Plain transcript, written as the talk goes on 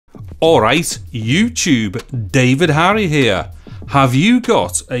Alright, YouTube, David Harry here. Have you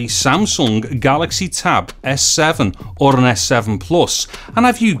got a Samsung Galaxy Tab S7 or an S7 Plus? And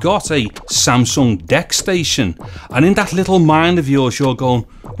have you got a Samsung DEX Station? And in that little mind of yours you're going,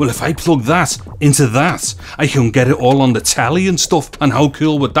 well, if I plug that into that, I can get it all on the telly and stuff, and how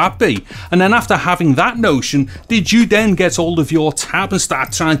cool would that be? And then after having that notion, did you then get hold of your tab and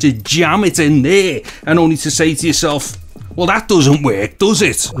start trying to jam it in there, and only to say to yourself, well, that doesn't work, does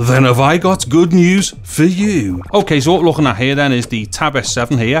it? Then have I got good news for you. Okay, so what we're looking at here then is the Tab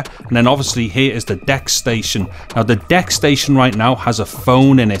S7 here, and then obviously here is the DEX Station. Now the DEX Station right now has a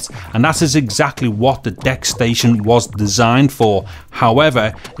phone in it, and that is exactly what the DEX Station was designed for.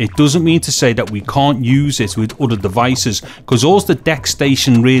 However, it doesn't mean to say that we can't use it with other devices, because all the DEX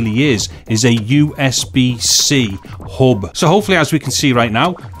Station really is a USB-C hub. So hopefully, as we can see right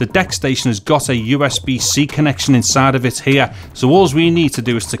now, the DEX Station has got a USB-C connection inside of it here, so all we need to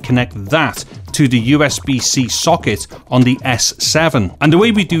do is to connect that to the USB-C socket on the S7, and the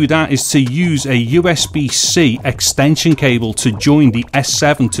way we do that is to use a USB-C extension cable to join the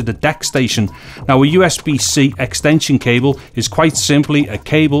S7 to the DEX Station. Now a USB-C extension cable is quite simply a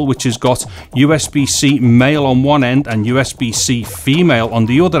cable which has got USB-C male on one end and USB-C female on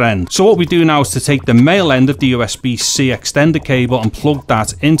the other end. So what we do now is to take the male end of the USB-C extender cable and plug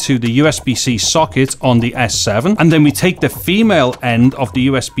that into the USB-C socket on the S7, and then we take the female end of the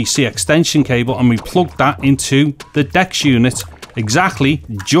USB-C extension cable and we plug that into the DEX unit, exactly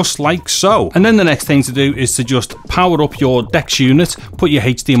just like so. And then the next thing to do is to just power up your DEX unit, put your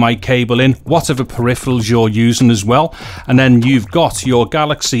HDMI cable in, whatever peripherals you're using as well, and then you've got your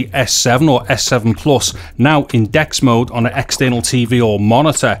Galaxy S7 or S7 Plus now in DEX mode on an external TV or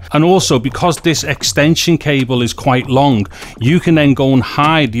monitor. And also, because this extension cable is quite long, you can then go and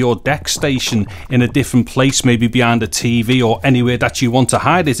hide your DEX Station in a different place, maybe behind a TV or anywhere that you want to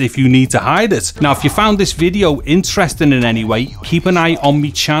hide it if you need to hide it. Now if you found this video interesting in any way, keep an eye on my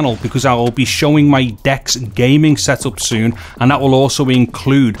channel, because I will be showing my DEX gaming setup soon, and that will also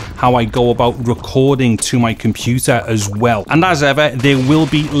include how I go about recording to my computer as well. And as ever, there will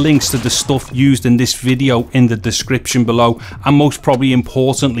be links to the stuff used in this video in the description below, and most probably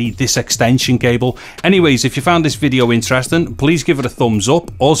importantly, this extension cable. Anyways, if you found this video interesting, please give it a thumbs up.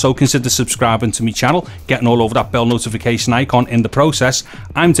 Also consider subscribing to my channel, getting all over that bell notification icon in the process.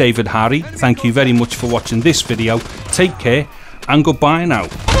 I'm David Harry, thank you very much for watching this video, take care, and goodbye now.